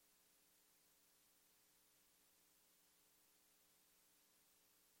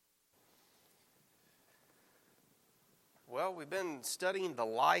Well, we've been studying the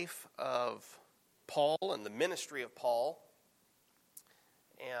life of Paul and the ministry of Paul,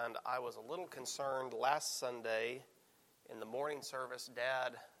 and I was a little concerned last Sunday in the morning service.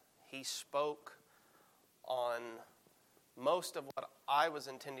 Dad, he spoke on most of what I was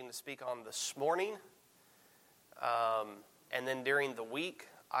intending to speak on this morning, and then during the week,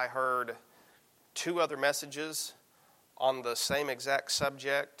 I heard two other messages on the same exact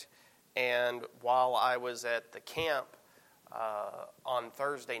subject, and while I was at the camp, on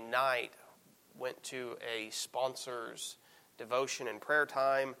Thursday night, went to a sponsor's devotion and prayer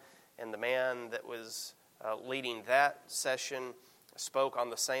time, and the man that was leading that session spoke on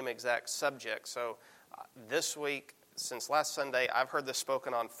the same exact subject. So this week, since last Sunday, I've heard this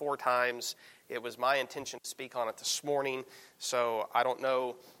spoken on 4 times. It was my intention to speak on it this morning, so I don't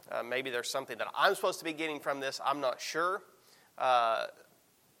know, maybe there's something that I'm supposed to be getting from this. I'm not sure.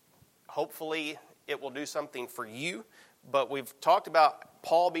 Hopefully, it will do something for you. But we've talked about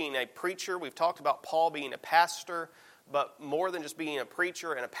Paul being a preacher. We've talked about Paul being a pastor. But more than just being a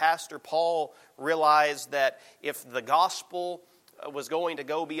preacher and a pastor, Paul realized that if the gospel was going to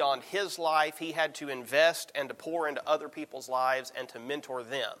go beyond his life, he had to invest and to pour into other people's lives and to mentor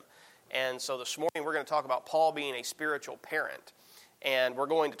them. And so this morning we're going to talk about Paul being a spiritual parent. And we're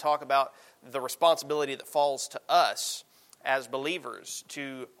going to talk about the responsibility that falls to us as believers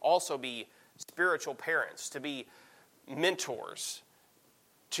to also be spiritual parents, to be mentors,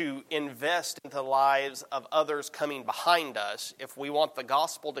 to invest into the lives of others coming behind us if we want the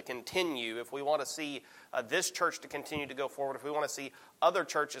gospel to continue, if we want to see this church to continue to go forward, if we want to see other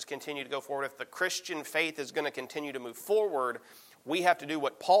churches continue to go forward, if the Christian faith is going to continue to move forward, we have to do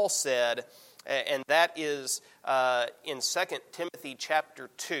what Paul said, and that is in 2 Timothy chapter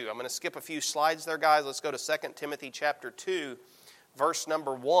 2. I'm going to skip a few slides there, guys. Let's go to 2 Timothy chapter 2, verse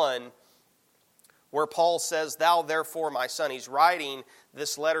number 1. Where Paul says, "Thou therefore, my son," he's writing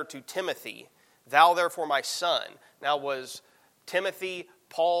this letter to Timothy. "Thou therefore, my son." Now, was Timothy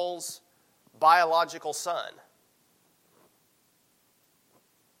Paul's biological son?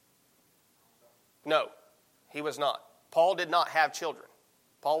 No, he was not. Paul did not have children.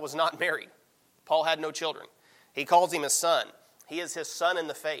 Paul was not married. Paul had no children. He calls him his son. He is his son in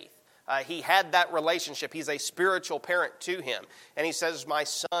the faith. He had that relationship. He's a spiritual parent to him. And he says, "My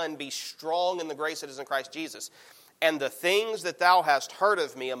son, be strong in the grace that is in Christ Jesus. And the things that thou hast heard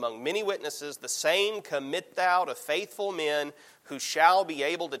of me among many witnesses, the same commit thou to faithful men who shall be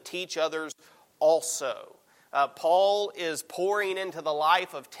able to teach others also." Paul is pouring into the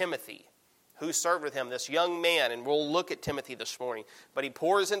life of Timothy, who served with him, this young man, and we'll look at Timothy this morning. But he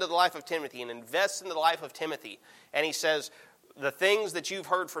pours into the life of Timothy and invests in the life of Timothy. And he says, the things that you've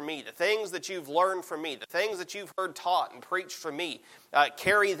heard from me, the things that you've learned from me, the things that you've heard taught and preached from me,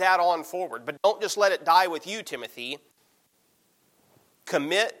 carry that on forward. But don't just let it die with you, Timothy.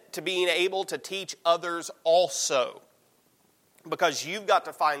 Commit to being able to teach others also. Because you've got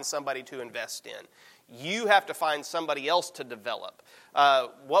to find somebody to invest in. You have to find somebody else to develop.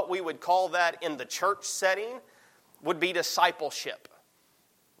 What we would call that in the church setting would be discipleship.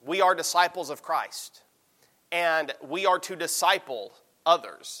 We are disciples of Christ. And we are to disciple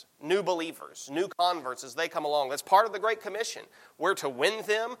others, new believers, new converts as they come along. That's part of the Great Commission. We're to win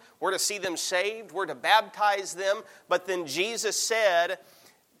them. We're to see them saved. We're to baptize them. But then Jesus said,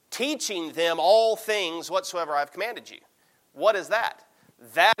 teaching them all things whatsoever I've commanded you. What is that?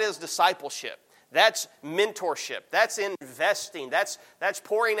 That is discipleship. That's mentorship. That's investing. That's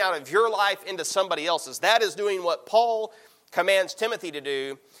pouring out of your life into somebody else's. That is doing what Paul commands Timothy to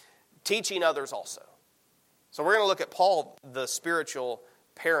do, teaching others also. So we're going to look at Paul, the spiritual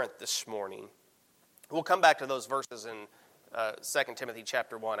parent, this morning. We'll come back to those verses in 2 Timothy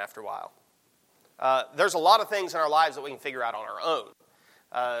chapter 1 after a while. There's a lot of things in our lives that we can figure out on our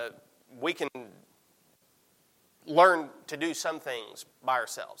own. We can learn to do some things by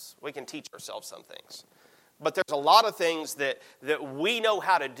ourselves. We can teach ourselves some things. But there's a lot of things that we know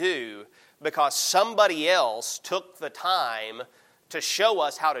how to do because somebody else took the time to show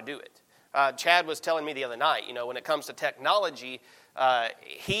us how to do it. Chad was telling me the other night, when it comes to technology,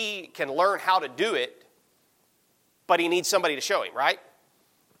 he can learn how to do it, but he needs somebody to show him, right?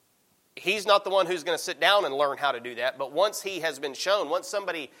 He's not the one who's going to sit down and learn how to do that, but once he has been shown, once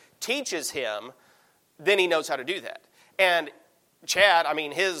somebody teaches him, then he knows how to do that. And Chad,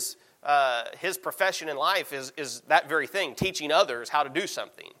 his profession in life is that very thing, teaching others how to do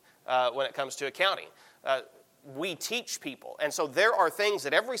something when it comes to accounting. We teach people. And so there are things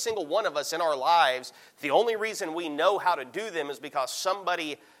that every single one of us in our lives, the only reason we know how to do them is because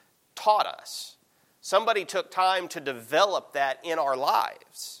somebody taught us. Somebody took time to develop that in our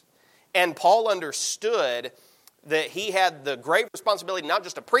lives. And Paul understood that he had the great responsibility not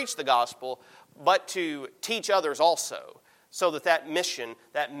just to preach the gospel, but to teach others also, so that mission,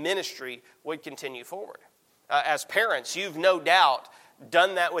 that ministry would continue forward. As parents, you've no doubt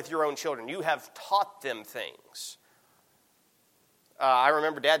done that with your own children. You have taught them things. I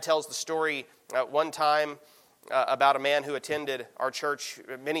remember Dad tells the story one time about a man who attended our church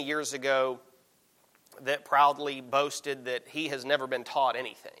many years ago that proudly boasted that he has never been taught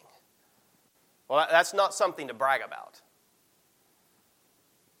anything. Well, that's not something to brag about.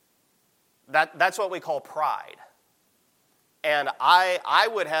 That's what we call pride. And I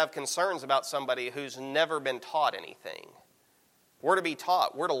would have concerns about somebody who's never been taught anything. We're to be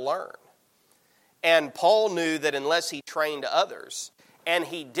taught. We're to learn. And Paul knew that unless he trained others, and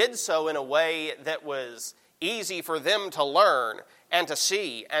he did so in a way that was easy for them to learn and to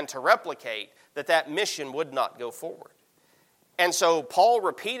see and to replicate, that mission would not go forward. And so Paul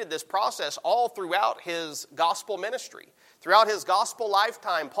repeated this process all throughout his gospel ministry. Throughout his gospel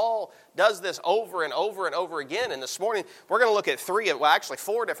lifetime, Paul does this over and over and over again. And this morning, we're going to look at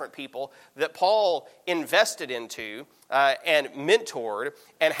four different people that Paul invested into and mentored,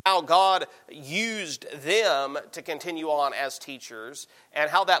 and how God used them to continue on as teachers,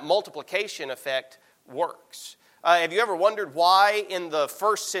 and how that multiplication effect works. Have you ever wondered why in the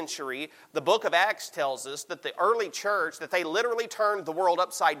first century, the book of Acts tells us that the early church, that they literally turned the world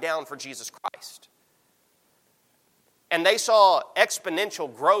upside down for Jesus Christ? And they saw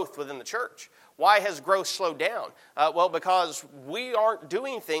exponential growth within the church. Why has growth slowed down? Well, because we aren't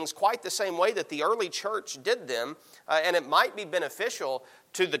doing things quite the same way that the early church did them, and it might be beneficial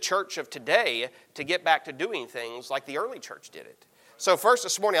to the church of today to get back to doing things like the early church did it. So first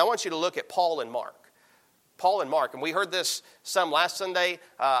this morning, I want you to look at Paul and Mark. Paul and Mark, and we heard this some last Sunday.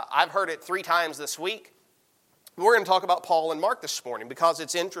 I've heard it 3 times this week. We're going to talk about Paul and Mark this morning because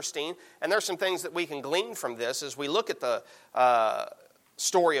it's interesting, and there's some things that we can glean from this as we look at the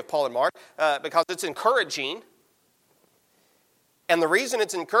story of Paul and Mark, because it's encouraging. And the reason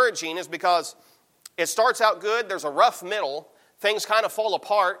it's encouraging is because it starts out good, there's a rough middle, things kind of fall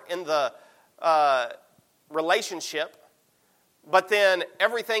apart in the relationship, but then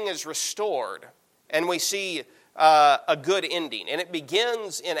everything is restored. And we see a good ending. And it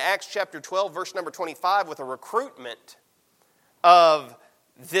begins in Acts chapter 12, verse number 25, with a recruitment of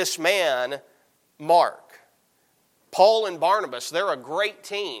this man, Mark. Paul and Barnabas, they're a great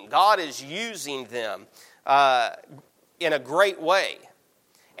team. God is using them in a great way.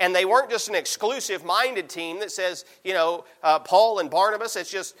 And they weren't just an exclusive-minded team that says, Paul and Barnabas,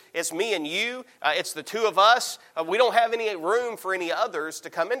 it's me and you, it's the two of us. We don't have any room for any others to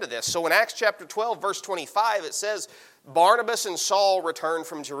come into this. So in Acts chapter 12, verse 25, it says, Barnabas and Saul returned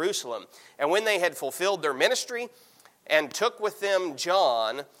from Jerusalem. And when they had fulfilled their ministry, and took with them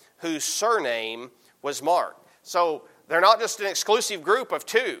John, whose surname was Mark. So they're not just an exclusive group of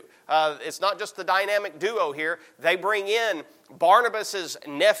two. It's not just the dynamic duo here. They bring in Barnabas'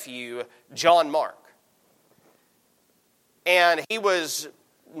 nephew, John Mark. And he was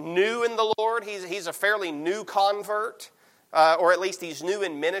new in the Lord. He's a fairly new convert, or at least he's new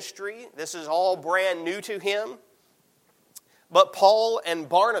in ministry. This is all brand new to him. But Paul and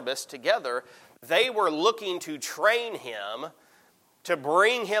Barnabas together, they were looking to train him, to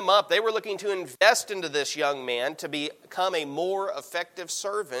bring him up. They were looking to invest into this young man to become a more effective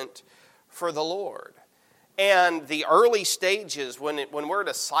servant for the Lord. And the early stages, when we're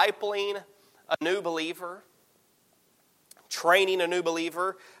discipling a new believer, training a new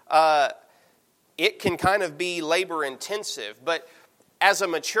believer, it can kind of be labor intensive. But as a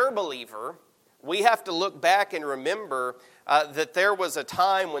mature believer, we have to look back and remember that there was a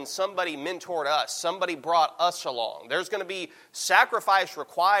time when somebody mentored us, somebody brought us along. There's going to be sacrifice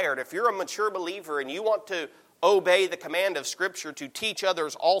required. If you're a mature believer and you want to obey the command of Scripture to teach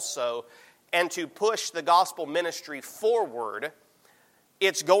others also and to push the gospel ministry forward,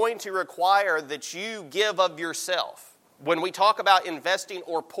 it's going to require that you give of yourself. When we talk about investing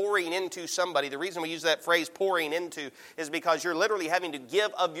or pouring into somebody, the reason we use that phrase pouring into is because you're literally having to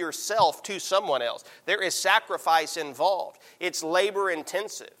give of yourself to someone else. There is sacrifice involved. It's labor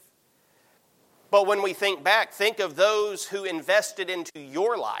intensive. But when we think back, think of those who invested into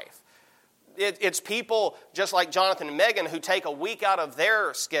your life. It's people just like Jonathan and Megan who take a week out of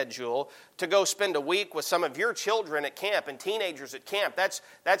their schedule to go spend a week with some of your children at camp and teenagers at camp.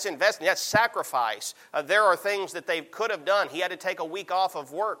 That's investing. That's sacrifice. There are things that they could have done. He had to take a week off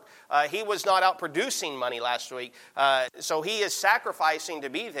of work. He was not out producing money last week. So he is sacrificing to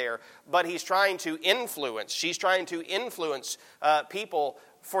be there, but he's trying to influence. She's trying to influence people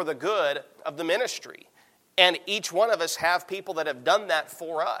for the good of the ministry. And each one of us have people that have done that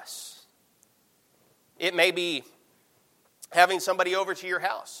for us. It may be having somebody over to your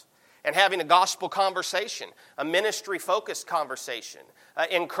house and having a gospel conversation, a ministry-focused conversation,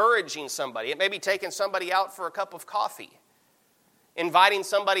 encouraging somebody. It may be taking somebody out for a cup of coffee, inviting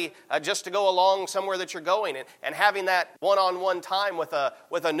somebody just to go along somewhere that you're going, and having that one-on-one time with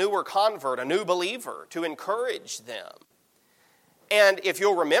a newer convert, a new believer, to encourage them. And if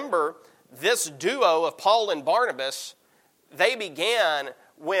you'll remember, this duo of Paul and Barnabas, they began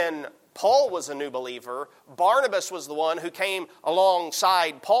when Paul was a new believer. Barnabas was the one who came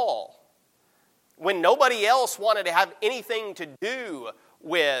alongside Paul when nobody else wanted to have anything to do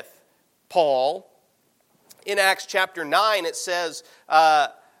with Paul. In Acts chapter 9, it says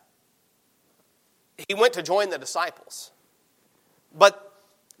he went to join the disciples. But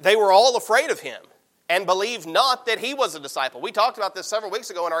they were all afraid of him and believed not that he was a disciple. We talked about this several weeks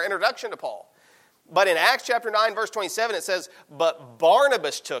ago in our introduction to Paul. But in Acts chapter 9, verse 27, it says, "But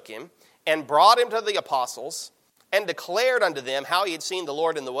Barnabas took him and brought him to the apostles and declared unto them how he had seen the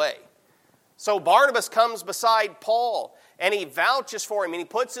Lord in the way." So Barnabas comes beside Paul, and he vouches for him, and he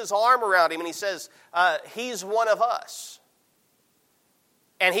puts his arm around him, and he says, he's one of us.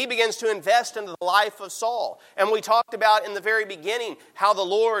 And he begins to invest into the life of Saul. And we talked about in the very beginning how the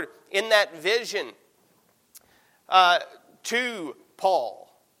Lord, in that vision to Paul,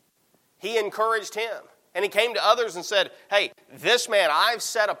 he encouraged him. And he came to others and said, hey, this man I've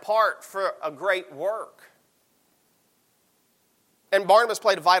set apart for a great work. And Barnabas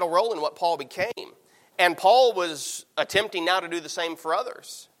played a vital role in what Paul became. And Paul was attempting now to do the same for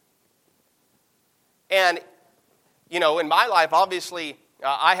others. And, you know, in my life, obviously,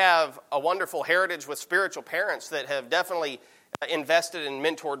 I have a wonderful heritage with spiritual parents that have definitely invested and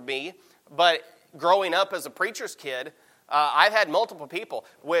mentored me. But growing up as a preacher's kid, I've had multiple people.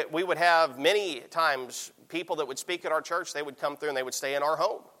 We would have many times people that would speak at our church. They would come through and they would stay in our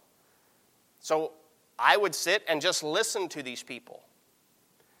home. So I would sit and just listen to these people.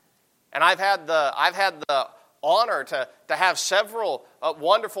 And I've had the honor to have several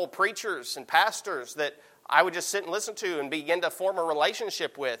wonderful preachers and pastors that I would just sit and listen to and begin to form a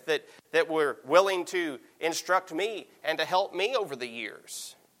relationship with that were willing to instruct me and to help me over the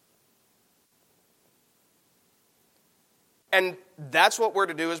years. And that's what we're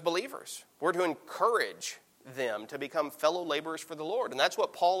to do as believers. We're to encourage them to become fellow laborers for the Lord. And that's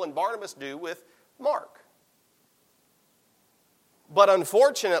what Paul and Barnabas do with Mark. But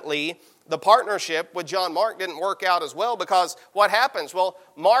unfortunately, the partnership with John Mark didn't work out as well, because what happens? Well,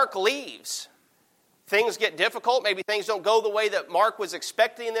 Mark leaves. Things get difficult. Maybe things don't go the way that Mark was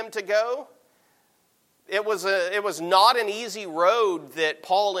expecting them to go. It was not an easy road that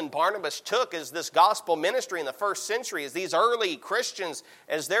Paul and Barnabas took as this gospel ministry in the first century, as these early Christians,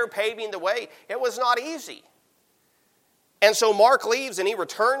 as they're paving the way. It was not easy. And so Mark leaves and he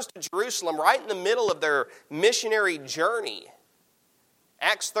returns to Jerusalem right in the middle of their missionary journey.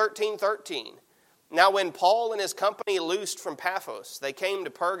 Acts 13:13. Now when Paul and his company loosed from Paphos, they came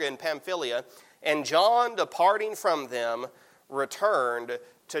to Perga in Pamphylia, and John, departing from them, returned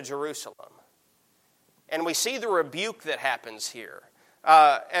to Jerusalem. And we see the rebuke that happens here.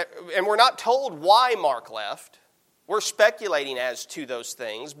 And we're not told why Mark left. We're speculating as to those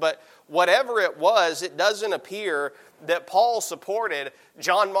things. But whatever it was, it doesn't appear that Paul supported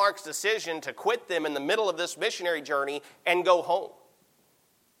John Mark's decision to quit them in the middle of this missionary journey and go home.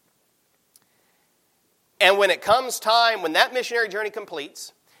 And when it comes time, when that missionary journey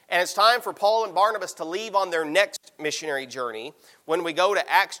completes, and it's time for Paul and Barnabas to leave on their next missionary journey, when we go to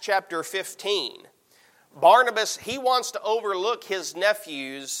Acts chapter 15, Barnabas, he wants to overlook his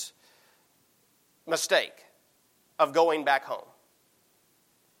nephew's mistake of going back home.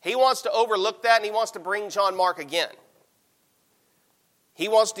 He wants to overlook that, and he wants to bring John Mark again. He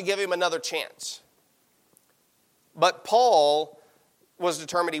wants to give him another chance. But Paul was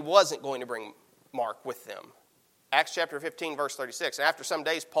determined he wasn't going to bring Mark with them. Acts chapter 15, verse 36. And after some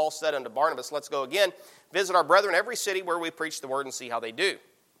days, Paul said unto Barnabas, let's go again, visit our brethren in every city where we preach the word and see how they do.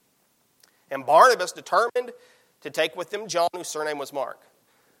 And Barnabas determined to take with them John, whose surname was Mark.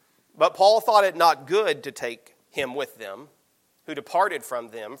 But Paul thought it not good to take him with them, who departed from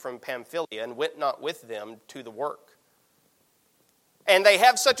them from Pamphylia and went not with them to the work. And they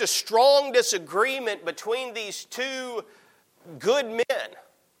have such a strong disagreement between these two good men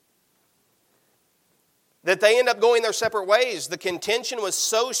that they end up going their separate ways. The contention was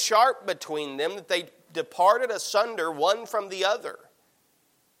so sharp between them that they departed asunder one from the other.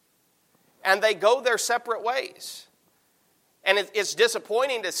 And they go their separate ways. And it's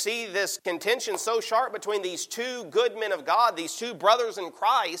disappointing to see this contention so sharp between these two good men of God, these two brothers in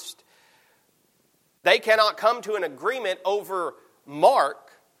Christ. They cannot come to an agreement over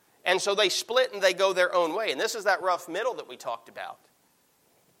Mark, And so they split and they go their own way. And this is that rough middle that we talked about.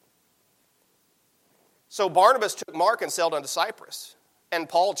 So Barnabas took Mark and sailed unto Cyprus. And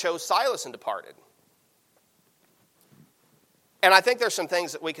Paul chose Silas and departed. And I think there's some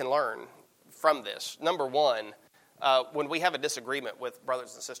things that we can learn from this. Number one, when we have a disagreement with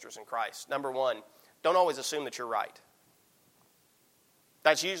brothers and sisters in Christ, number one, don't always assume that you're right.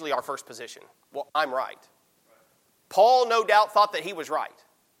 That's usually our first position. Well, I'm right. Paul, no doubt, thought that he was right.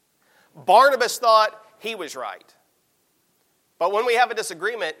 Barnabas thought he was right. But when we have a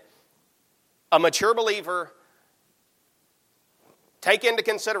disagreement, a mature believer, take into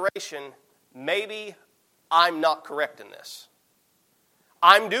consideration, maybe I'm not correct in this.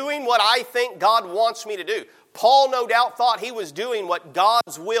 I'm doing what I think God wants me to do. Paul, no doubt, thought he was doing what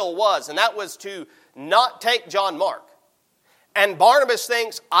God's will was, and that was to not take John Mark. And Barnabas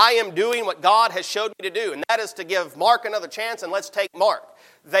thinks, I am doing what God has showed me to do, and that is to give Mark another chance, and let's take Mark.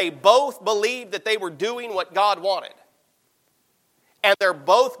 They both believed that they were doing what God wanted. And they're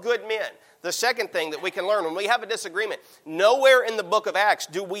both good men. The second thing that we can learn when we have a disagreement, nowhere in the book of Acts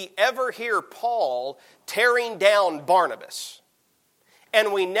do we ever hear Paul tearing down Barnabas.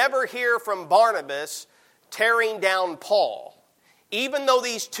 And we never hear from Barnabas tearing down Paul. Even though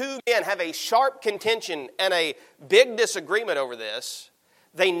these two men have a sharp contention and a big disagreement over this,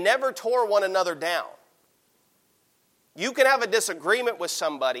 they never tore one another down. You can have a disagreement with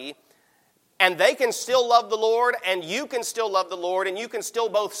somebody, and they can still love the Lord, and you can still love the Lord, and you can still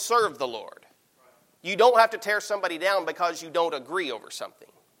both serve the Lord. You don't have to tear somebody down because you don't agree over something.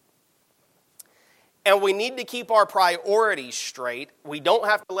 And we need to keep our priorities straight. We don't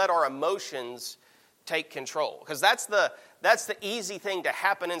have to let our emotions take control. Because that's the easy thing to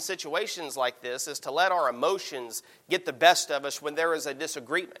happen in situations like this, is to let our emotions get the best of us when there is a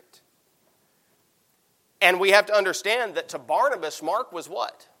disagreement. And we have to understand that to Barnabas, Mark was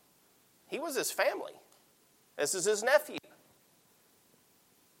what? He was his family. This is his nephew.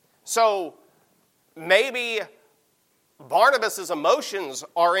 So maybe Barnabas' emotions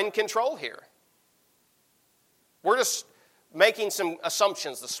are in control here. We're just making some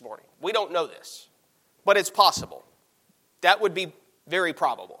assumptions this morning. We don't know this, but it's possible. That would be very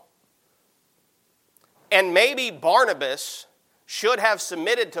probable. And maybe Barnabas should have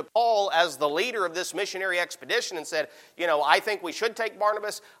submitted to Paul as the leader of this missionary expedition and said, I think we should take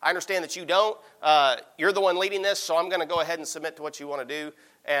Barnabas. I understand that you don't. You're the one leading this, so I'm going to go ahead and submit to what you want to do,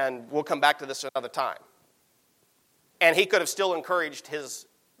 and we'll come back to this another time. And he could have still encouraged his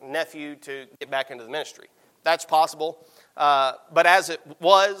nephew to get back into the ministry. That's possible. But as it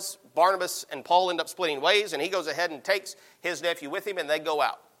was, Barnabas and Paul end up splitting ways, and he goes ahead and takes his nephew with him, and they go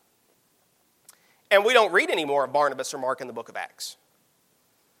out. And we don't read any more of Barnabas or Mark in the book of Acts.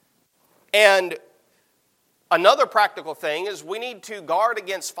 And another practical thing is we need to guard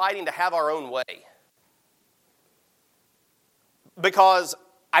against fighting to have our own way. Because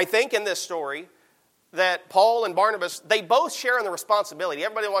I think in this story that Paul and Barnabas, they both share in the responsibility.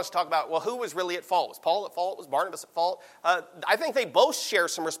 Everybody wants to talk about, well, who was really at fault? Was Paul at fault? Was Barnabas at fault? I think they both share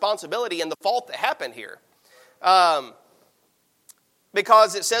some responsibility in the fault that happened here.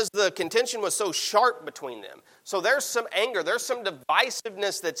 Because it says the contention was so sharp between them. So there's some anger, there's some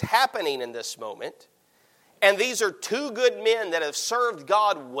divisiveness that's happening in this moment. And these are two good men that have served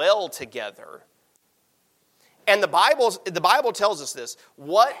God well together. And the Bible tells us this.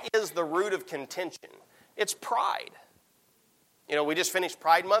 What is the root of contention? It's pride. We just finished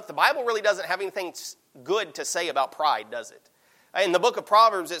Pride Month. The Bible really doesn't have anything good to say about pride, does it? In the book of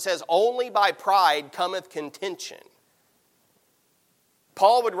Proverbs, it says, only by pride cometh contention.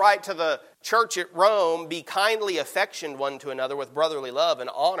 Paul would write to the church at Rome, be kindly affectioned one to another with brotherly love and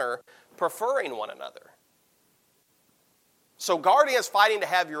honor, preferring one another. So guard against fighting to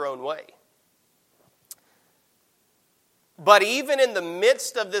have your own way. But even in the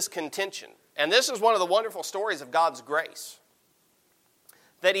midst of this contention, and this is one of the wonderful stories of God's grace,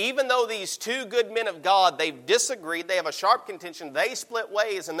 that even though these two good men of God, they've disagreed, they have a sharp contention, they split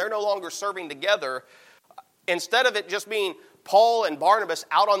ways, and they're no longer serving together, instead of it just being Paul and Barnabas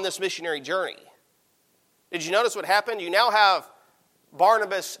out on this missionary journey, did you notice what happened? You now have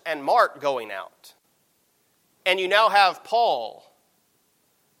Barnabas and Mark going out. And you now have Paul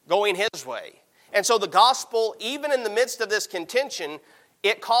going his way. And so the gospel, even in the midst of this contention,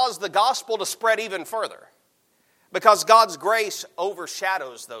 it caused the gospel to spread even further. Because God's grace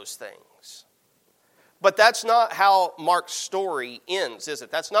overshadows those things. But that's not how Mark's story ends, is it?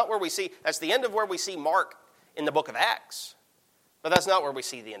 That's not where we see, that's the end of where we see Mark in the book of Acts. But that's not where we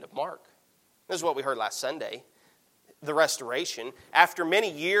see the end of Mark. This is what we heard last Sunday. The restoration. After many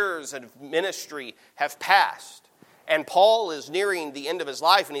years of ministry have passed, and Paul is nearing the end of his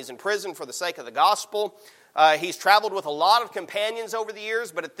life, and he's in prison for the sake of the gospel. He's traveled with a lot of companions over the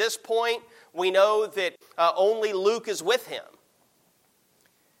years, but at this point, we know that only Luke is with him.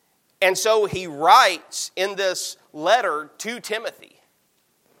 And so he writes in this letter to Timothy.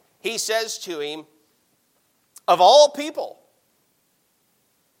 He says to him, of all people,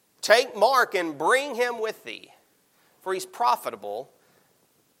 take Mark and bring him with thee, for he's profitable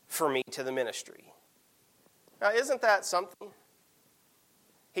for me to the ministry. Now, isn't that something?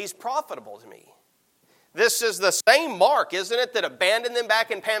 He's profitable to me. This is the same Mark, isn't it, that abandoned them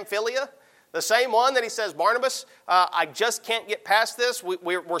back in Pamphylia? The same one that he says, Barnabas, I just can't get past this.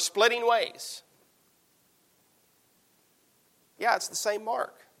 We're splitting ways. Yeah, it's the same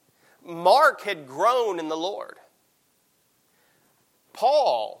Mark. Mark had grown in the Lord.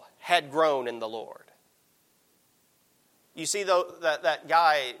 Paul had grown in the Lord. You see, though, that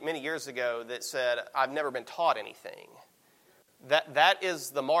guy many years ago that said, I've never been taught anything. That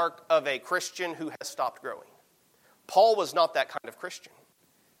is the mark of a Christian who has stopped growing. Paul was not that kind of Christian.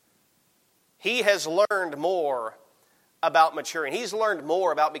 He has learned more about maturing. He's learned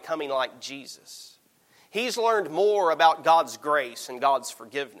more about becoming like Jesus. He's learned more about God's grace and God's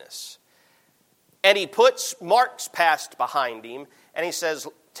forgiveness. And he puts Mark's past behind him, and he says,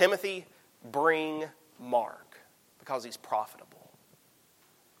 Timothy, bring Mark, because he's profitable.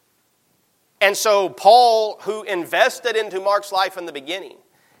 And so Paul, who invested into Mark's life in the beginning,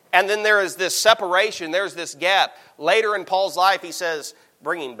 and then there is this separation, there's this gap. Later in Paul's life, he says,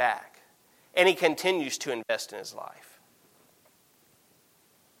 bring him back. And he continues to invest in his life.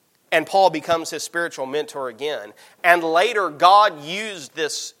 And Paul becomes his spiritual mentor again. And later, God used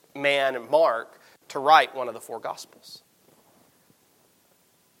this man, Mark, to write one of the 4 Gospels.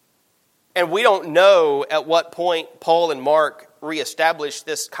 And we don't know at what point Paul and Mark reestablished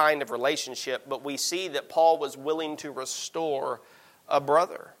this kind of relationship, but we see that Paul was willing to restore a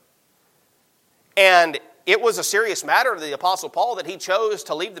brother. And it was a serious matter to the Apostle Paul that he chose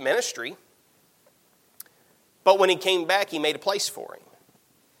to leave the ministry. But when he came back, he made a place for him.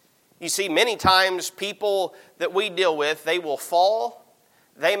 You see, many times people that we deal with, they will fall,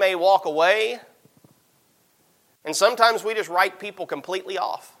 they may walk away, and sometimes we just write people completely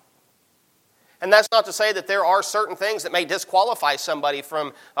off. And that's not to say that there are certain things that may disqualify somebody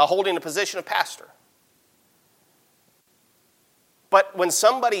from holding a position of pastor. But when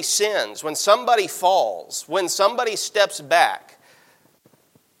somebody sins, when somebody falls, when somebody steps back,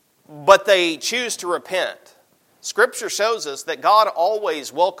 but they choose to repent, Scripture shows us that God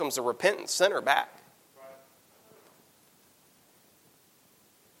always welcomes a repentant sinner back.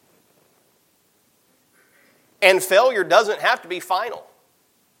 And failure doesn't have to be final.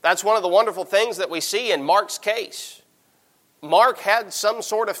 That's one of the wonderful things that we see in Mark's case. Mark had some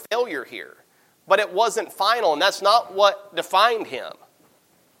sort of failure here, but it wasn't final, and that's not what defined him.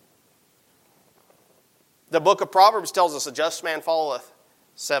 The book of Proverbs tells us a just man falleth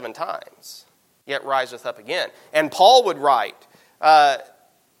 7 times, yet riseth up again. And Paul would write to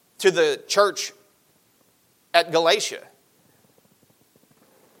the church at Galatia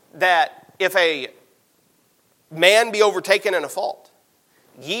that if a man be overtaken in a fault,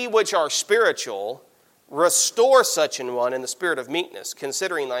 ye which are spiritual, restore such an one in the spirit of meekness,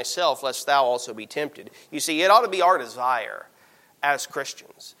 considering thyself, lest thou also be tempted. You see, it ought to be our desire as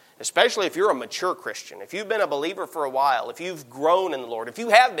Christians, especially if you're a mature Christian, if you've been a believer for a while, if you've grown in the Lord, if you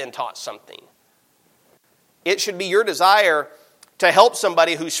have been taught something, it should be your desire to help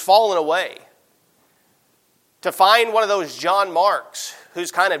somebody who's fallen away, to find one of those John Marks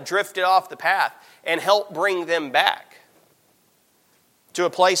who's kind of drifted off the path and help bring them back to a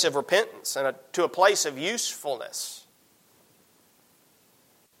place of repentance and to a place of usefulness.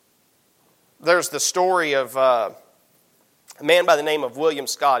 There's the story of a man by the name of William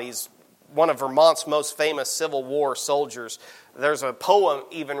Scott. He's one of Vermont's most famous Civil War soldiers. There's a poem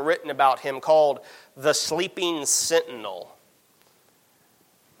even written about him called The Sleeping Sentinel.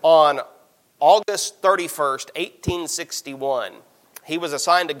 On August 31st, 1861, he was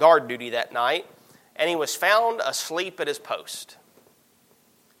assigned to guard duty that night, and he was found asleep at his post.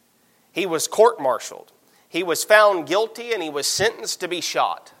 He was court-martialed. He was found guilty, and he was sentenced to be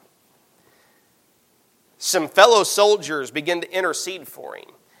shot. Some fellow soldiers begin to intercede for him,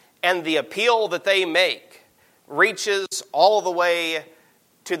 and the appeal that they make reaches all the way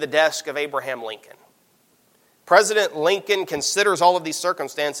to the desk of Abraham Lincoln. President Lincoln considers all of these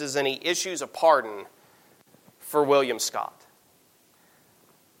circumstances, and he issues a pardon for William Scott.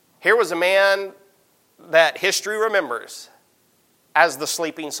 Here was a man that history remembers as the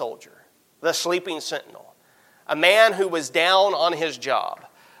sleeping soldier, the sleeping sentinel, a man who was down on his job,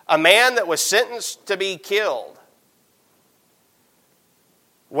 a man that was sentenced to be killed,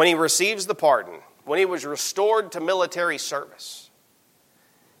 when he receives the pardon, when he was restored to military service,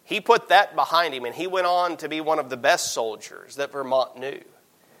 he put that behind him and he went on to be one of the best soldiers that Vermont knew.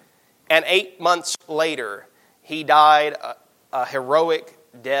 And 8 months later, he died a heroic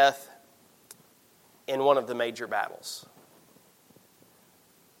death in one of the major battles.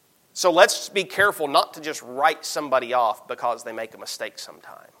 So let's be careful not to just write somebody off because they make a mistake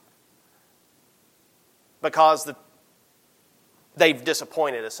sometime. Because they've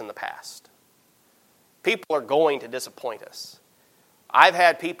disappointed us in the past. People are going to disappoint us. I've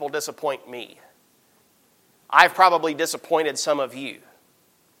had people disappoint me. I've probably disappointed some of you.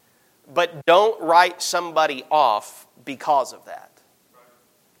 But don't write somebody off because of that.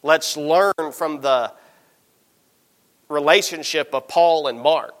 Let's learn from the relationship of Paul and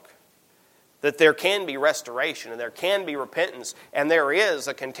Mark that there can be restoration and there can be repentance and there is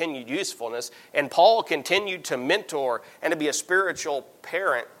a continued usefulness. And Paul continued to mentor and to be a spiritual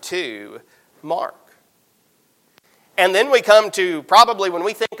parent to Mark. And then we come to probably when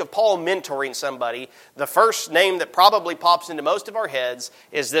we think of Paul mentoring somebody, the first name that probably pops into most of our heads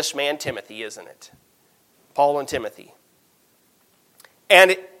is this man Timothy, isn't it? Paul and Timothy.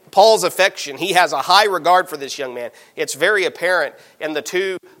 And Paul's affection, he has a high regard for this young man. It's very apparent in the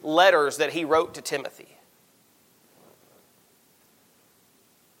 2 letters that he wrote to Timothy.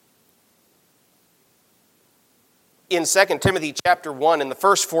 In 2 Timothy chapter 1, in the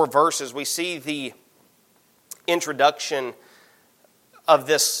first 4 verses, we see the introduction of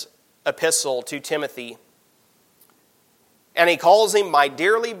this epistle to Timothy. And he calls him my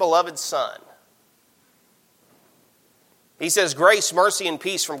dearly beloved son. He says, grace, mercy, and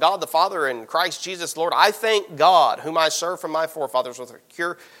peace from God the Father and Christ Jesus Lord. I thank God, whom I serve from my forefathers with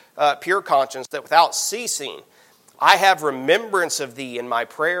a pure conscience, that without ceasing I have remembrance of thee in my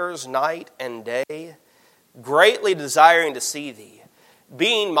prayers night and day, greatly desiring to see thee,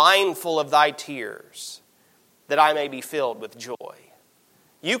 being mindful of thy tears, that I may be filled with joy.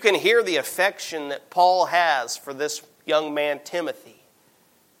 You can hear the affection that Paul has for this young man, Timothy.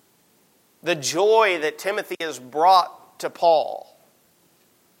 The joy that Timothy has brought to Paul.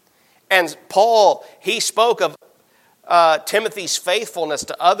 And Paul, he spoke of Timothy's faithfulness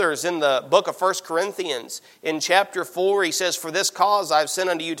to others in the book of 1 Corinthians. In chapter 4, he says, for this cause I have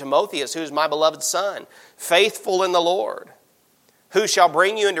sent unto you Timotheus, who is my beloved son, faithful in the Lord, who shall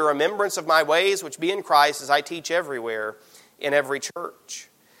bring you into remembrance of my ways, which be in Christ, as I teach everywhere in every church.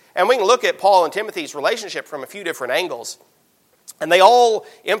 And we can look at Paul and Timothy's relationship from a few different angles. And they all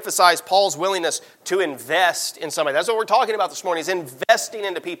emphasize Paul's willingness to invest in somebody. That's what we're talking about this morning, is investing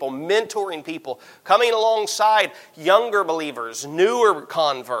into people, mentoring people, coming alongside younger believers, newer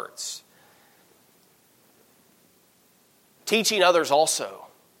converts. Teaching others also,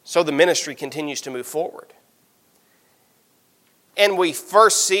 so the ministry continues to move forward. And we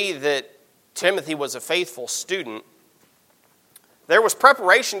first see that Timothy was a faithful student. There was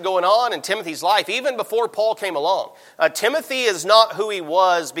preparation going on in Timothy's life even before Paul came along. Timothy is not who he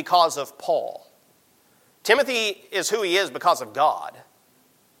was because of Paul. Timothy is who he is because of God.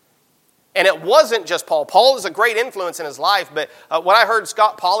 And it wasn't just Paul. Paul is a great influence in his life, but what I heard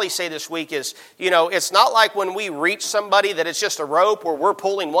Scott Pauley say this week is, it's not like when we reach somebody that it's just a rope where we're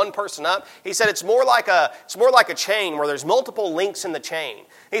pulling one person up. He said it's more like a chain where there's multiple links in the chain.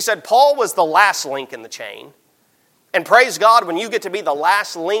 He said Paul was the last link in the chain. And praise God when you get to be the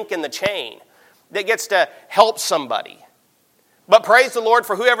last link in the chain that gets to help somebody. But praise the Lord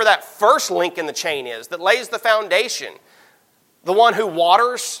for whoever that first link in the chain is that lays the foundation. The one who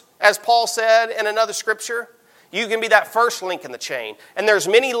waters, as Paul said in another scripture. You can be that first link in the chain. And there's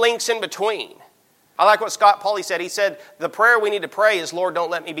many links in between. I like what Scott Pauley said. He said, the prayer we need to pray is, Lord, don't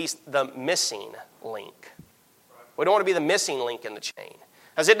let me be the missing link. We don't want to be the missing link in the chain.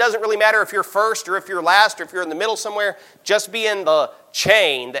 As it doesn't really matter if you're first or if you're last or if you're in the middle somewhere. Just be in the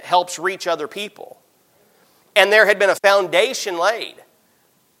chain that helps reach other people. And there had been a foundation laid.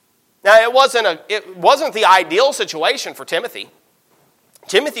 Now, it wasn't the ideal situation for Timothy.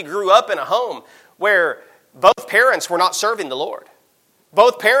 Timothy grew up in a home where both parents were not serving the Lord.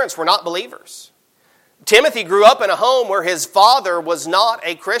 Both parents were not believers. Timothy grew up in a home where his father was not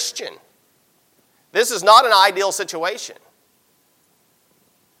a Christian. This is not an ideal situation.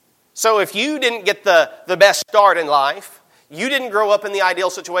 So if you didn't get the best start in life, you didn't grow up in the ideal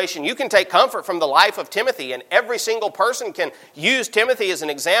situation, you can take comfort from the life of Timothy, and every single person can use Timothy as an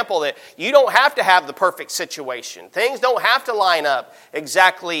example that you don't have to have the perfect situation. Things don't have to line up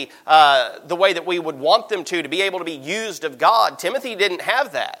exactly the way that we would want them to be able to be used of God. Timothy didn't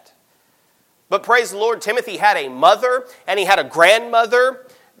have that. But praise the Lord, Timothy had a mother and he had a grandmother.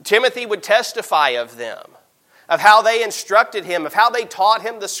 Timothy would testify of them. of how they instructed him, of how they taught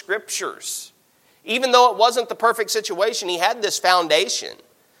him the Scriptures. Even though it wasn't the perfect situation, he had this foundation.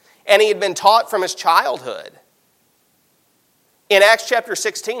 And he had been taught from his childhood. In Acts chapter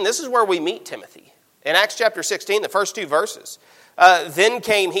 16, this is where we meet Timothy. In Acts chapter 16, the first 2 verses. Then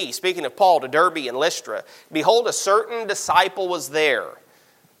came he, speaking of Paul, to Derbe and Lystra. Behold, a certain disciple was there,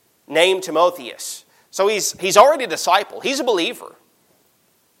 named Timotheus. So he's already a disciple. He's a believer.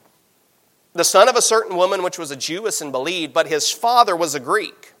 The son of a certain woman which was a Jewess and believed, but his father was a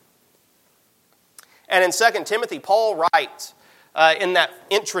Greek. And in 2 Timothy, Paul writes in that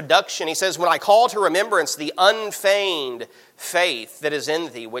introduction, he says, when I call to remembrance the unfeigned faith that is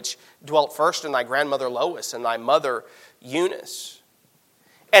in thee, which dwelt first in thy grandmother Lois and thy mother Eunice.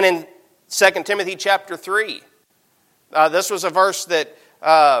 And in 2 Timothy chapter 3, this was a verse that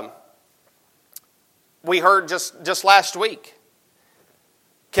we heard just last week.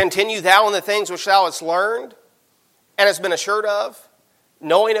 Continue thou in the things which thou hast learned and hast been assured of,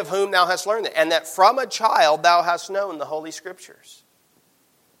 knowing of whom thou hast learned it, and that from a child thou hast known the Holy Scriptures.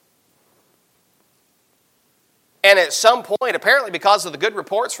 And at some point, apparently because of the good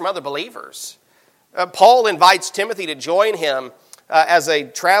reports from other believers, Paul invites Timothy to join him as a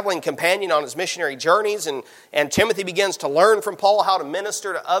traveling companion on his missionary journeys, and Timothy begins to learn from Paul how to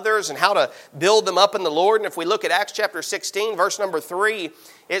minister to others and how to build them up in the Lord. And if we look at Acts chapter 16, verse number 3,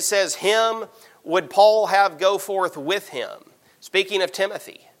 it says, him would Paul have go forth with him, speaking of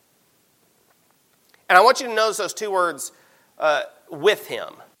Timothy. And I want you to notice those 2 words, with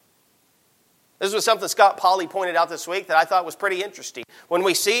him. This was something Scott Pauley pointed out this week that I thought was pretty interesting. When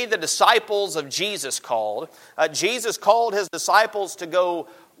we see the disciples of Jesus called, Jesus called his disciples to go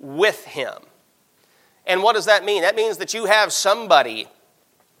with him. And what does that mean? That means that you have somebody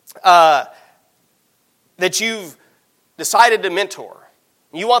that you've decided to mentor.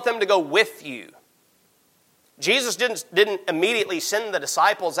 You want them to go with you. Jesus didn't immediately send the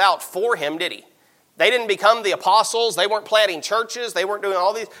disciples out for him, did he? They didn't become the apostles. They weren't planting churches. They weren't doing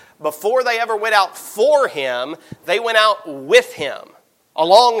all these. Before they ever went out for him, they went out with him,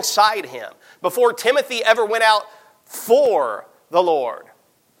 alongside him. Before Timothy ever went out for the Lord,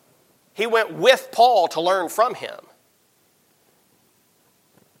 he went with Paul to learn from him.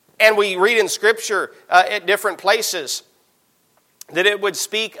 And we read in Scripture at different places that it would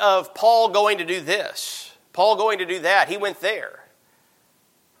speak of Paul going to do this, Paul going to do that. He went there.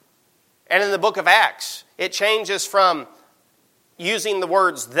 And in the book of Acts, it changes from using the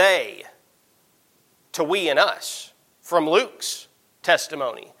words they to we and us, from Luke's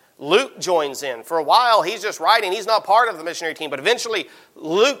testimony. Luke joins in. For a while, he's just writing. He's not part of the missionary team, but eventually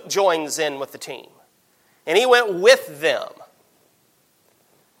Luke joins in with the team. And he went with them.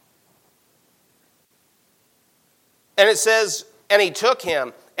 And it says, and he took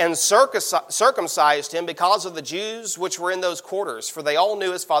him and circumcised him because of the Jews which were in those quarters, for they all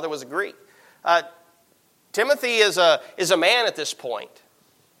knew his father was a Greek. Timothy is a man at this point.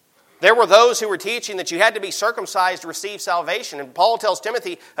 There were those who were teaching that you had to be circumcised to receive salvation. And Paul tells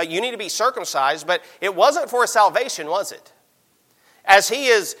Timothy, you need to be circumcised, but it wasn't for a salvation, was it? As he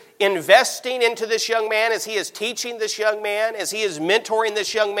is investing into this young man, as he is teaching this young man, as he is mentoring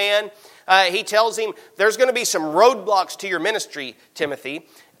this young man, he tells him, there's going to be some roadblocks to your ministry, Timothy.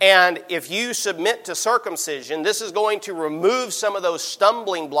 And if you submit to circumcision, this is going to remove some of those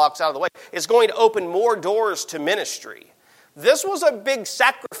stumbling blocks out of the way. It's going to open more doors to ministry. This was a big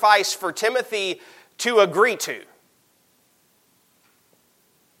sacrifice for Timothy to agree to.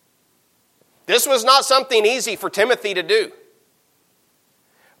 This was not something easy for Timothy to do.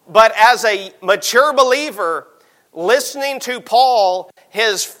 But as a mature believer, listening to Paul,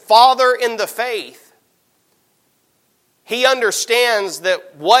 his father in the faith, he understands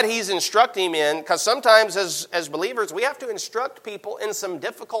that what he's instructing him in, because sometimes as believers, we have to instruct people in some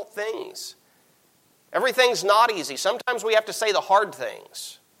difficult things. Everything's not easy. Sometimes we have to say the hard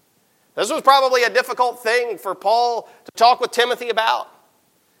things. This was probably a difficult thing for Paul to talk with Timothy about.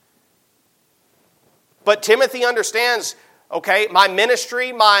 But Timothy understands, okay, my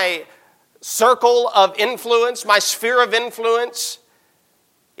ministry, my circle of influence, my sphere of influence,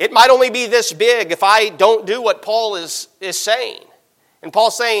 it might only be this big if I don't do what Paul is saying. And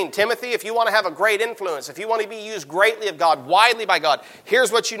Paul's saying, Timothy, if you want to have a great influence, if you want to be used greatly of God, widely by God,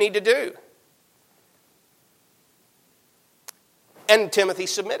 here's what you need to do. And Timothy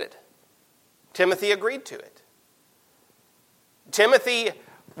submitted. Timothy agreed to it. Timothy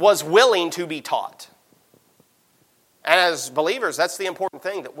was willing to be taught. And as believers, that's the important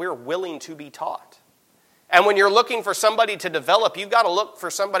thing, that we're willing to be taught. And when you're looking for somebody to develop, you've got to look for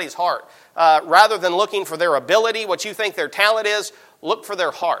somebody's heart. Rather than looking for their ability, what you think their talent is, look for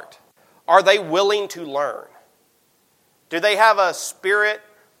their heart. Are they willing to learn? Do they have a spirit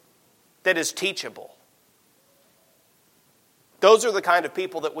that is teachable? Those are the kind of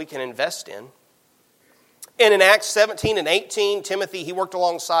people that we can invest in. And in Acts 17 and 18, Timothy, he worked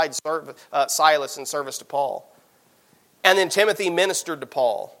alongside Silas in service to Paul. And then Timothy ministered to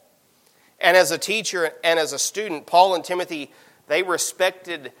Paul. And as a teacher and as a student, Paul and Timothy, they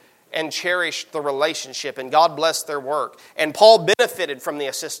respected and cherished the relationship, and God blessed their work. And Paul benefited from the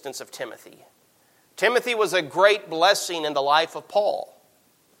assistance of Timothy. Timothy was a great blessing in the life of Paul.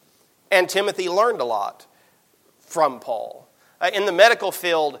 And Timothy learned a lot from Paul. In the medical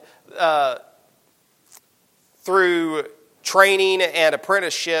field, through training and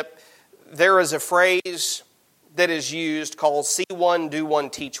apprenticeship, there is a phrase that is used called see one, do one,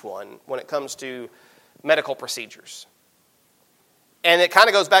 teach one when it comes to medical procedures. And it kind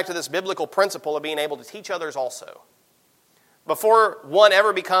of goes back to this biblical principle of being able to teach others also. Before one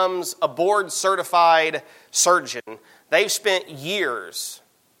ever becomes a board-certified surgeon, they've spent years,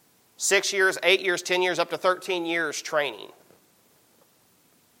 6 years, 8 years, 10 years, up to 13 years training.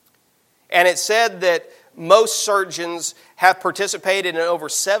 And it said that most surgeons have participated in over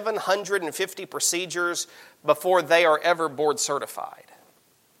 750 procedures before they are ever board certified.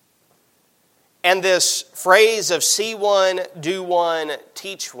 And this phrase of see one, do one,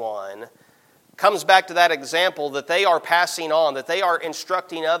 teach one comes back to that example that they are passing on, that they are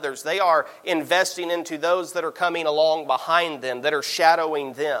instructing others. They are investing into those that are coming along behind them, that are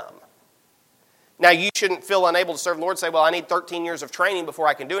shadowing them. Now, you shouldn't feel unable to serve the Lord and say, well, I need 13 years of training before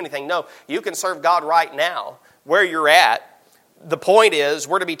I can do anything. No, you can serve God right now where you're at. The point is,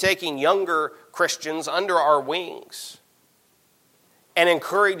 we're to be taking younger Christians under our wings and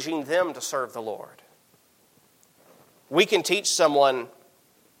encouraging them to serve the Lord. We can teach someone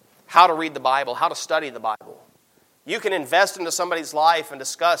how to read the Bible, how to study the Bible. You can invest into somebody's life and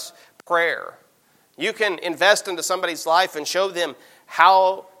discuss prayer. You can invest into somebody's life and show them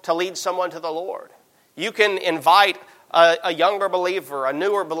how to lead someone to the Lord. You can invite a younger believer, a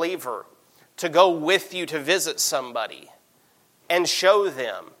newer believer, to go with you to visit somebody and show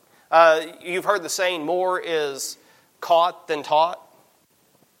them. You've heard the saying, more is caught than taught.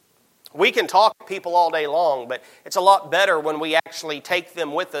 We can talk to people all day long, but it's a lot better when we actually take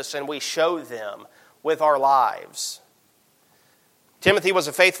them with us and we show them with our lives. Timothy was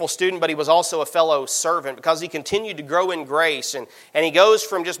a faithful student, but he was also a fellow servant because he continued to grow in grace. And he goes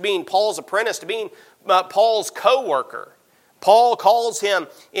from just being Paul's apprentice to being Paul's co-worker. Paul calls him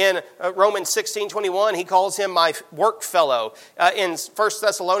in Romans 16:21, he calls him my work fellow. In 1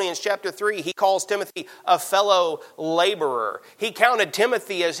 Thessalonians chapter 3, he calls Timothy a fellow laborer. He counted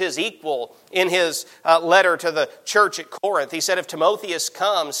Timothy as his equal in his letter to the church at Corinth. He said, if Timotheus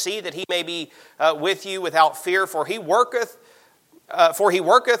comes, see that he may be with you without fear, for he worketh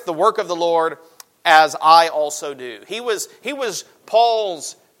the work of the Lord as I also do. He was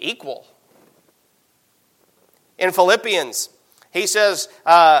Paul's equal. In Philippians, he says,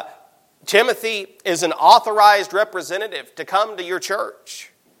 Timothy is an authorized representative to come to your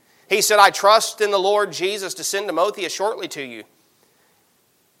church. He said, I trust in the Lord Jesus to send Timotheus shortly to you.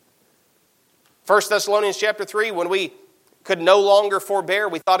 1 Thessalonians chapter 3, when we could no longer forbear,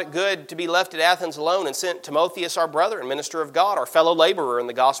 we thought it good to be left at Athens alone and sent Timotheus, our brother and minister of God, our fellow laborer in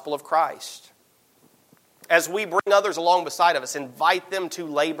the gospel of Christ. As we bring others along beside of us, invite them to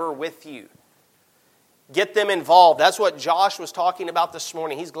labor with you. Get them involved. That's what Josh was talking about this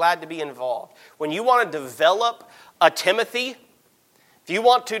morning. He's glad to be involved. When you want to develop a Timothy, if you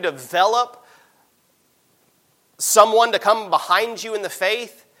want to develop someone to come behind you in the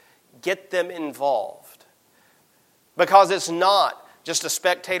faith, get them involved. Because it's not just a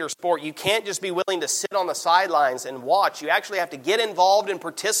spectator sport. You can't just be willing to sit on the sidelines and watch. You actually have to get involved and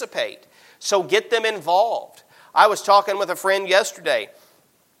participate. So get them involved. I was talking with a friend yesterday.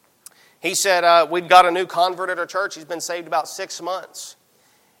 He said, we've got a new convert at our church. He's been saved about 6 months.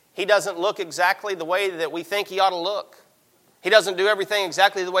 He doesn't look exactly the way that we think he ought to look. He doesn't do everything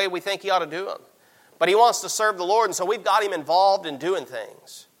exactly the way we think he ought to do them. But he wants to serve the Lord, and so we've got him involved in doing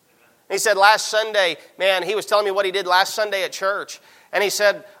things. He said last Sunday, man, he was telling me what he did last Sunday at church. And he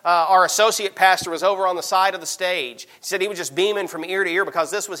said our associate pastor was over on the side of the stage. He said he was just beaming from ear to ear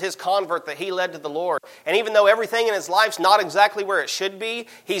because this was his convert that he led to the Lord. And even though everything in his life's not exactly where it should be,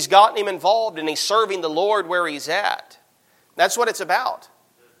 he's gotten him involved and he's serving the Lord where he's at. That's what it's about.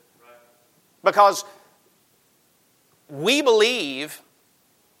 Because we believe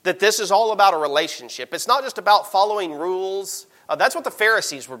that this is all about a relationship. It's not just about following rules. That's what the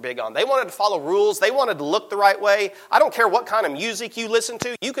Pharisees were big on. They wanted to follow rules. They wanted to look the right way. I don't care what kind of music you listen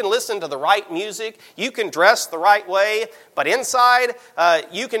to. You can listen to the right music. You can dress the right way. But inside,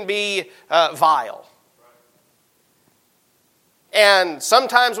 you can be vile. And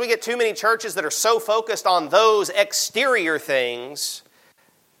sometimes we get too many churches that are so focused on those exterior things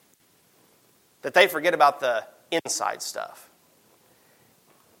that they forget about the inside stuff.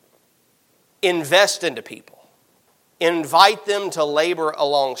 Invest into people. Invite them to labor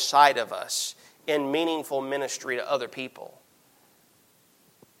alongside of us in meaningful ministry to other people.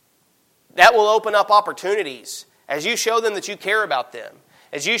 That will open up opportunities as you show them that you care about them.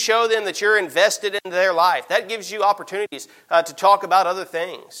 As you show them that you're invested in their life. That gives you opportunities to talk about other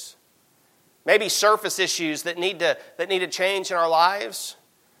things. Maybe surface issues that need to change in our lives.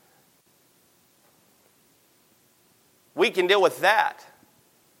 We can deal with that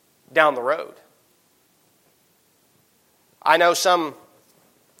down the road. I know someone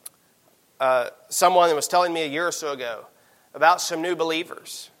that was telling me a year or so ago about some new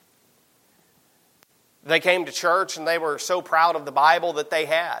believers. They came to church and they were so proud of the Bible that they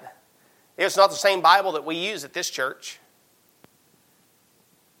had. It's not the same Bible that we use at this church.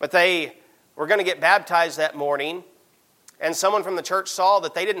 But they were going to get baptized that morning, and someone from the church saw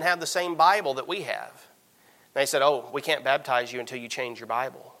that they didn't have the same Bible that we have. And they said, "Oh, we can't baptize you until you change your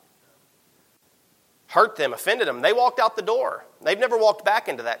Bible." Hurt them, offended them. They walked out the door. They've never walked back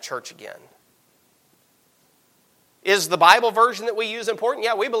into that church again. Is the Bible version that we use important?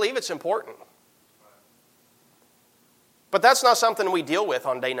 Yeah, we believe it's important. But that's not something we deal with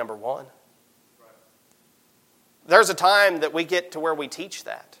on day number 1. There's a time that we get to where we teach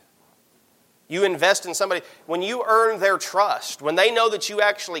that. You invest in somebody. When you earn their trust, when they know that you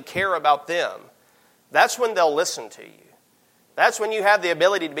actually care about them, that's when they'll listen to you. That's when you have the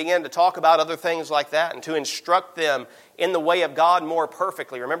ability to begin to talk about other things like that and to instruct them in the way of God more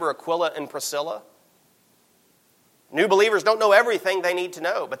perfectly. Remember Aquila and Priscilla? New believers don't know everything they need to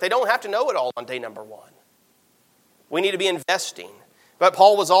know, but they don't have to know it all on day number 1. We need to be investing. But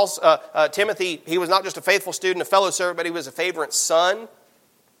Paul was also, Timothy, he was not just a faithful student, a fellow servant, but he was a favorite son.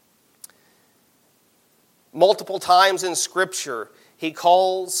 Multiple times in Scripture, he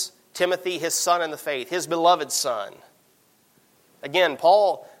calls Timothy his son in the faith, his beloved son. Again,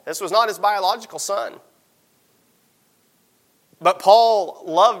 Paul, this was not his biological son. But Paul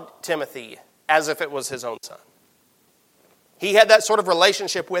loved Timothy as if it was his own son. He had that sort of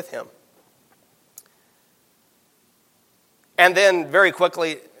relationship with him. And then very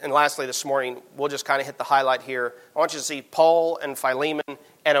quickly, and lastly this morning, we'll just kind of hit the highlight here. I want you to see Paul and Philemon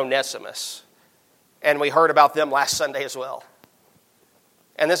and Onesimus. And we heard about them last Sunday as well.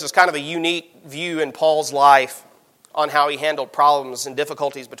 And this is kind of a unique view in Paul's life on how he handled problems and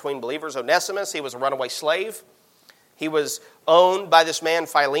difficulties between believers. Onesimus, he was a runaway slave. He was owned by this man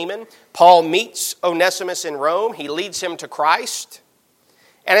Philemon. Paul meets Onesimus in Rome. He leads him to Christ.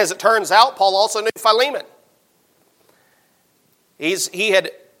 And as it turns out, Paul also knew Philemon. He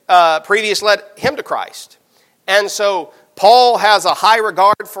had previously led him to Christ. And so Paul has a high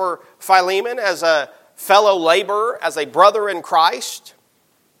regard for Philemon as a fellow laborer, as a brother in Christ.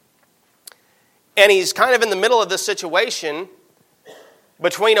 And he's kind of in the middle of this situation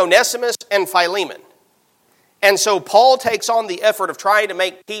between Onesimus and Philemon. And so Paul takes on the effort of trying to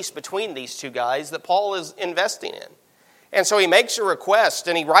make peace between these two guys that Paul is investing in. And so he makes a request,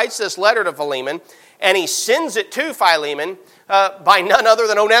 and he writes this letter to Philemon, and he sends it to Philemon by none other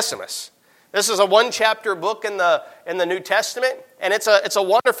than Onesimus. This is a 1-chapter book in the New Testament, and it's a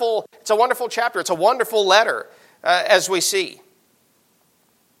wonderful chapter. It's a wonderful letter, as we see.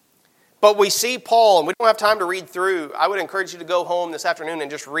 But we see Paul, and we don't have time to read through. I would encourage you to go home this afternoon and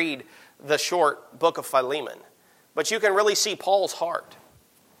just read the short book of Philemon. But you can really see Paul's heart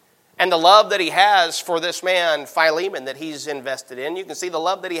and the love that he has for this man, Philemon, that he's invested in. You can see the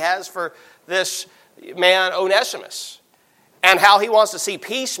love that he has for this man, Onesimus, and how he wants to see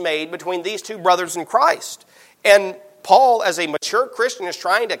peace made between these two brothers in Christ. And Paul, as a mature Christian, is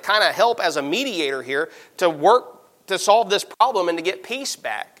trying to kind of help as a mediator here to work to solve this problem and to get peace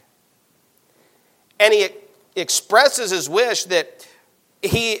back. And he expresses his wish that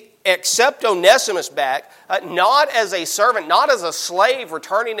he accept Onesimus back, not as a servant, not as a slave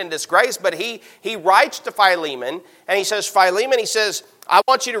returning in disgrace, but he writes to Philemon, and he says, Philemon, he says, I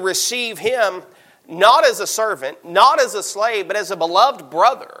want you to receive him not as a servant, not as a slave, but as a beloved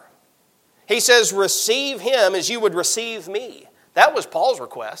brother. He says, receive him as you would receive me. That was Paul's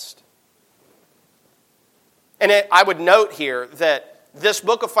request. And I would note here that this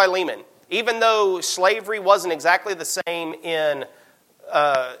book of Philemon, even though slavery wasn't exactly the same in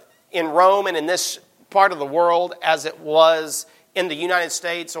Rome and in this part of the world as it was in the United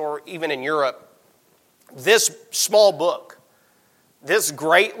States or even in Europe, this small book, this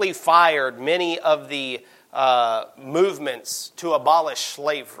greatly fired many of the movements to abolish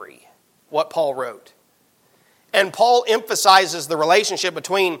slavery, what Paul wrote. And Paul emphasizes the relationship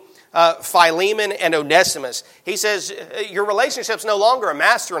between Philemon and Onesimus. He says, your relationship's no longer a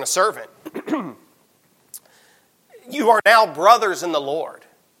master and a servant. You are now brothers in the Lord.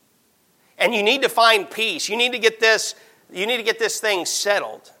 And you need to find peace. You need to get this thing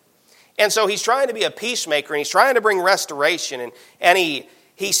settled. And so he's trying to be a peacemaker, and he's trying to bring restoration. And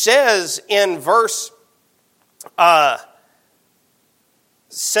he says in verse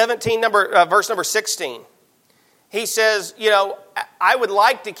 16, he says, I would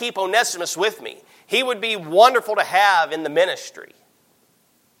like to keep Onesimus with me. He would be wonderful to have in the ministry.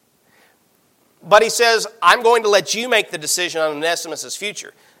 But he says, I'm going to let you make the decision on Onesimus'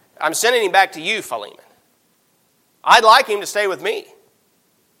 future. I'm sending him back to you, Philemon. I'd like him to stay with me.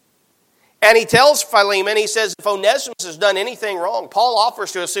 And he tells Philemon, he says, if Onesimus has done anything wrong, Paul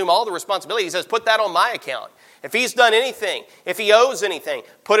offers to assume all the responsibility. He says, put that on my account. If he's done anything, if he owes anything,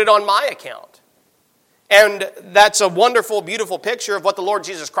 put it on my account. And that's a wonderful, beautiful picture of what the Lord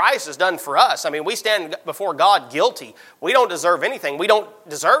Jesus Christ has done for us. I mean, we stand before God guilty. We don't deserve anything. We don't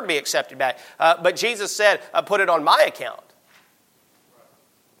deserve to be accepted back. But Jesus said, put it on my account.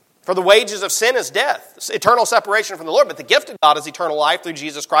 For the wages of sin is death, it's eternal separation from the Lord. But the gift of God is eternal life through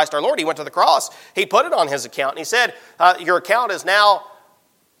Jesus Christ our Lord. He went to the cross. He put it on his account. And he said, your account is now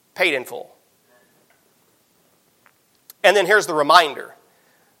paid in full. And then here's the reminder.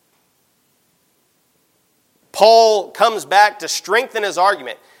 Paul comes back to strengthen his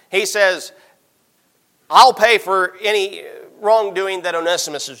argument. He says, I'll pay for any wrongdoing that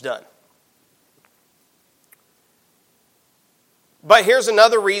Onesimus has done. But here's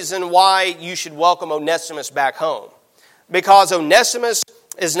another reason why you should welcome Onesimus back home. Because Onesimus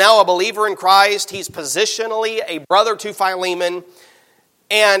is now a believer in Christ. He's positionally a brother to Philemon.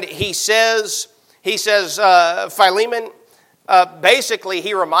 And he says, Philemon, basically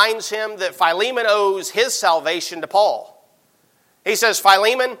he reminds him that Philemon owes his salvation to Paul. He says,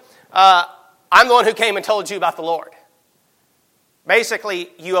 Philemon, I'm the one who came and told you about the Lord. Basically,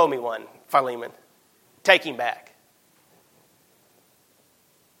 you owe me one, Philemon. Take him back.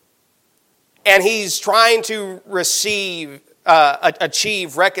 And he's trying to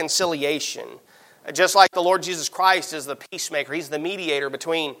achieve reconciliation. Just like the Lord Jesus Christ is the peacemaker. He's the mediator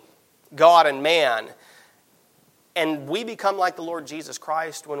between God and man. And we become like the Lord Jesus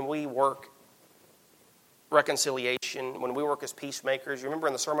Christ when we work reconciliation, when we work as peacemakers. You remember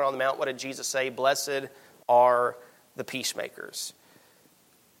in the Sermon on the Mount, what did Jesus say? Blessed are the peacemakers.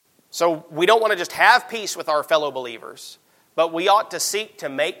 So we don't want to just have peace with our fellow believers, but we ought to seek to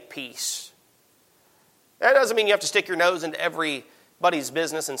make peace. That doesn't mean you have to stick your nose into everybody's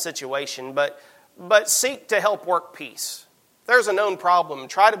business and situation, but seek to help work peace. If there's a known problem,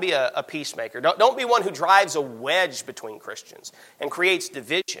 try to be a peacemaker. Don't be one who drives a wedge between Christians and creates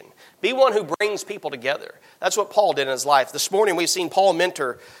division. Be one who brings people together. That's what Paul did in his life. This morning we've seen Paul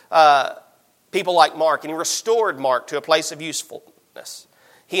mentor people like Mark, and he restored Mark to a place of usefulness.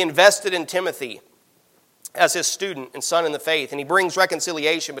 He invested in Timothy as his student and son in the faith, and he brings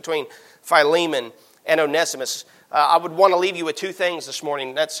reconciliation between Philemon and Onesimus. I would want to leave you with two things this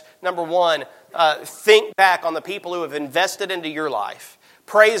morning. That's number one, think back on the people who have invested into your life.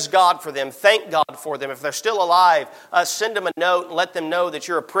 Praise God for them. Thank God for them. If they're still alive, send them a note and let them know that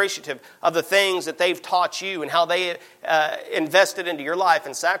you're appreciative of the things that they've taught you and how they invested into your life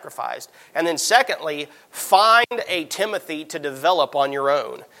and sacrificed. And then secondly, find a Timothy to develop on your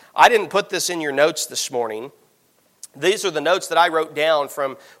own. I didn't put this in your notes this morning. These are the notes that I wrote down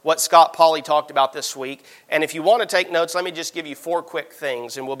from what Scott Pauley talked about this week. And if you want to take notes, let me just give you 4 quick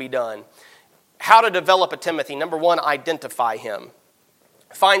things and we'll be done. How to develop a Timothy. Number 1, identify him.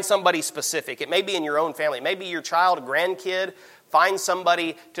 Find somebody specific. It may be in your own family. It may be your child, a grandkid. Find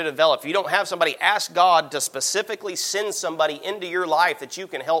somebody to develop. If you don't have somebody, ask God to specifically send somebody into your life that you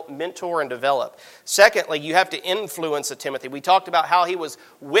can help mentor and develop. Secondly, you have to influence a Timothy. We talked about how he was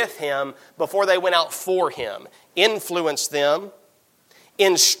with him before they went out for him. Influence them.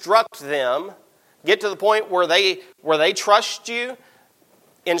 Instruct them. Get to the point where they trust you.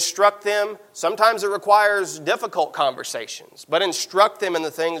 Instruct them. Sometimes it requires difficult conversations, but instruct them in the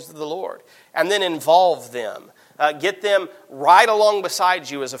things of the Lord. And then involve them. Get them right along beside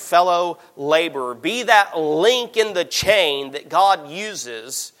you as a fellow laborer. Be that link in the chain that God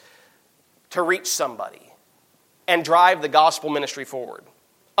uses to reach somebody and drive the gospel ministry forward.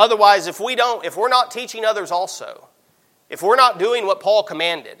 Otherwise, if we're not teaching others also, if we're not doing what Paul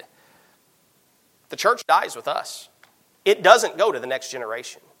commanded, the church dies with us. It doesn't go to the next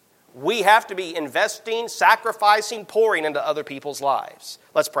generation. We have to be investing, sacrificing, pouring into other people's lives.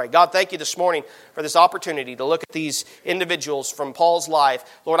 Let's pray. God, thank you this morning for this opportunity to look at these individuals from Paul's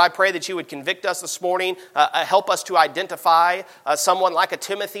life. Lord, I pray that you would convict us this morning, help us to identify someone like a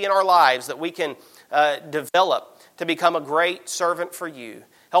Timothy in our lives that we can develop to become a great servant for you.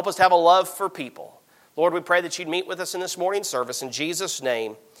 Help us to have a love for people. Lord, we pray that you'd meet with us in this morning's service. In Jesus'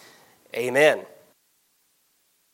 name, amen.